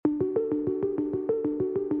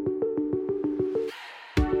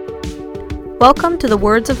Welcome to the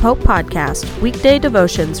Words of Hope podcast, weekday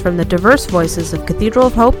devotions from the diverse voices of Cathedral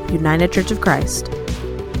of Hope, United Church of Christ.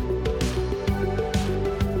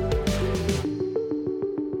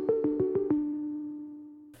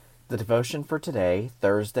 The devotion for today,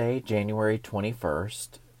 Thursday, January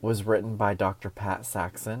 21st, was written by Dr. Pat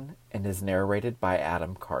Saxon and is narrated by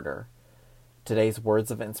Adam Carter. Today's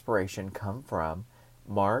words of inspiration come from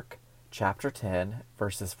Mark chapter 10,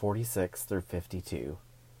 verses 46 through 52.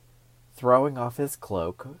 Throwing off his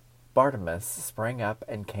cloak, Bartimaeus sprang up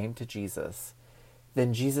and came to Jesus.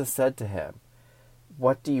 Then Jesus said to him,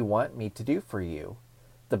 "What do you want me to do for you?"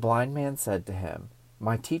 The blind man said to him,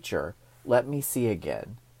 "My teacher, let me see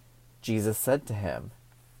again." Jesus said to him,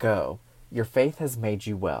 "Go, your faith has made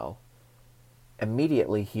you well."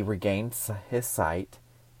 Immediately he regained his sight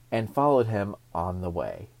and followed him on the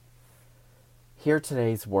way. Hear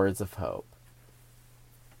today's words of hope.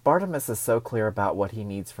 Bartimaeus is so clear about what he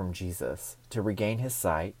needs from Jesus to regain his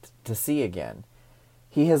sight, to see again.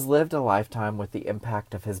 He has lived a lifetime with the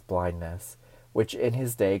impact of his blindness, which in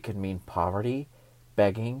his day could mean poverty,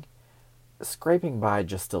 begging, scraping by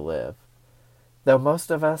just to live. Though most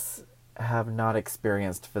of us have not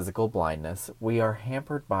experienced physical blindness, we are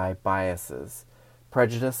hampered by biases,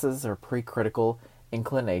 prejudices, or pre-critical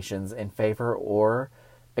inclinations in favor or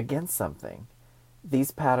against something.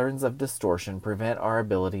 These patterns of distortion prevent our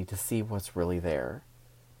ability to see what's really there.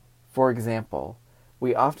 For example,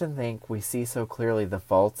 we often think we see so clearly the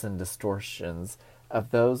faults and distortions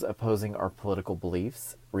of those opposing our political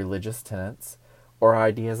beliefs, religious tenets, or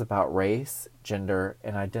ideas about race, gender,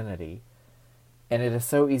 and identity, and it is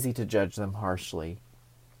so easy to judge them harshly.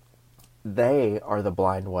 They are the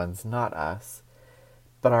blind ones, not us,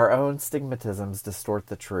 but our own stigmatisms distort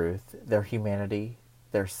the truth, their humanity,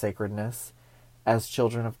 their sacredness, as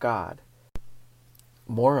children of God.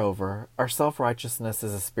 Moreover, our self-righteousness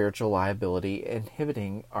is a spiritual liability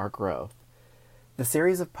inhibiting our growth. The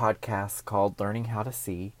series of podcasts called Learning How to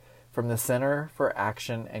See from the Center for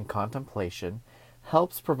Action and Contemplation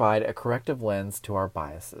helps provide a corrective lens to our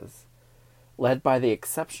biases. Led by the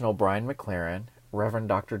exceptional Brian McLaren, Reverend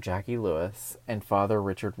Dr. Jackie Lewis, and Father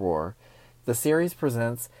Richard Rohr, the series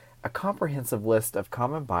presents a comprehensive list of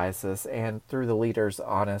common biases and, through the leaders'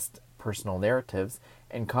 honest personal narratives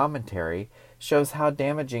and commentary, shows how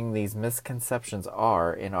damaging these misconceptions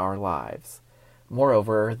are in our lives.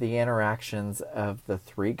 Moreover, the interactions of the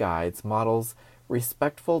three guides models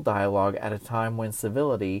respectful dialogue at a time when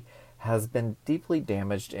civility has been deeply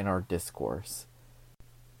damaged in our discourse.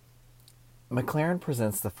 McLaren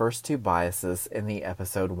presents the first two biases in the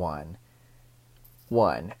episode 1.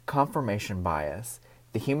 1. Confirmation bias.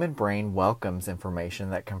 The human brain welcomes information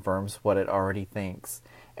that confirms what it already thinks,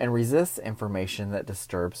 and resists information that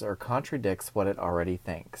disturbs or contradicts what it already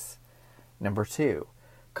thinks. Number 2.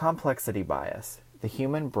 Complexity bias. The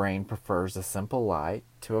human brain prefers a simple lie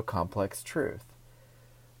to a complex truth.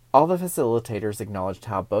 All the facilitators acknowledged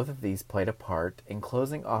how both of these played a part in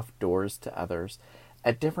closing off doors to others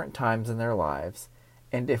at different times in their lives,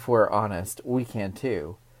 and if we're honest, we can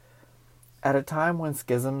too. At a time when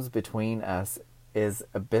schisms between us is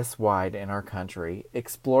abyss-wide in our country,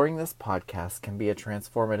 exploring this podcast can be a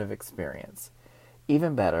transformative experience.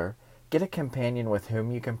 Even better, get a companion with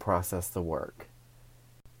whom you can process the work.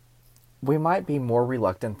 We might be more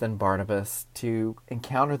reluctant than Barnabas to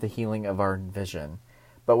encounter the healing of our vision,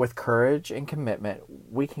 but with courage and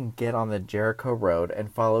commitment, we can get on the Jericho road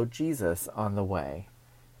and follow Jesus on the way.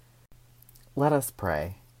 Let us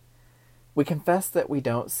pray. We confess that we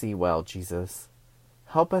don't see well, Jesus.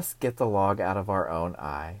 Help us get the log out of our own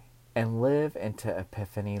eye and live into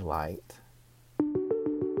Epiphany light.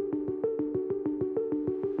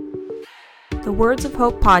 The Words of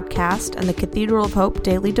Hope podcast and the Cathedral of Hope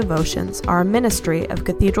daily devotions are a ministry of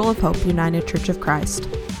Cathedral of Hope United Church of Christ.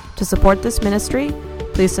 To support this ministry,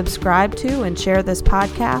 please subscribe to and share this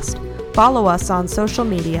podcast, follow us on social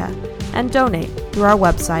media, and donate through our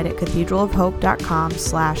website at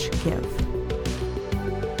cathedralofhope.com/give.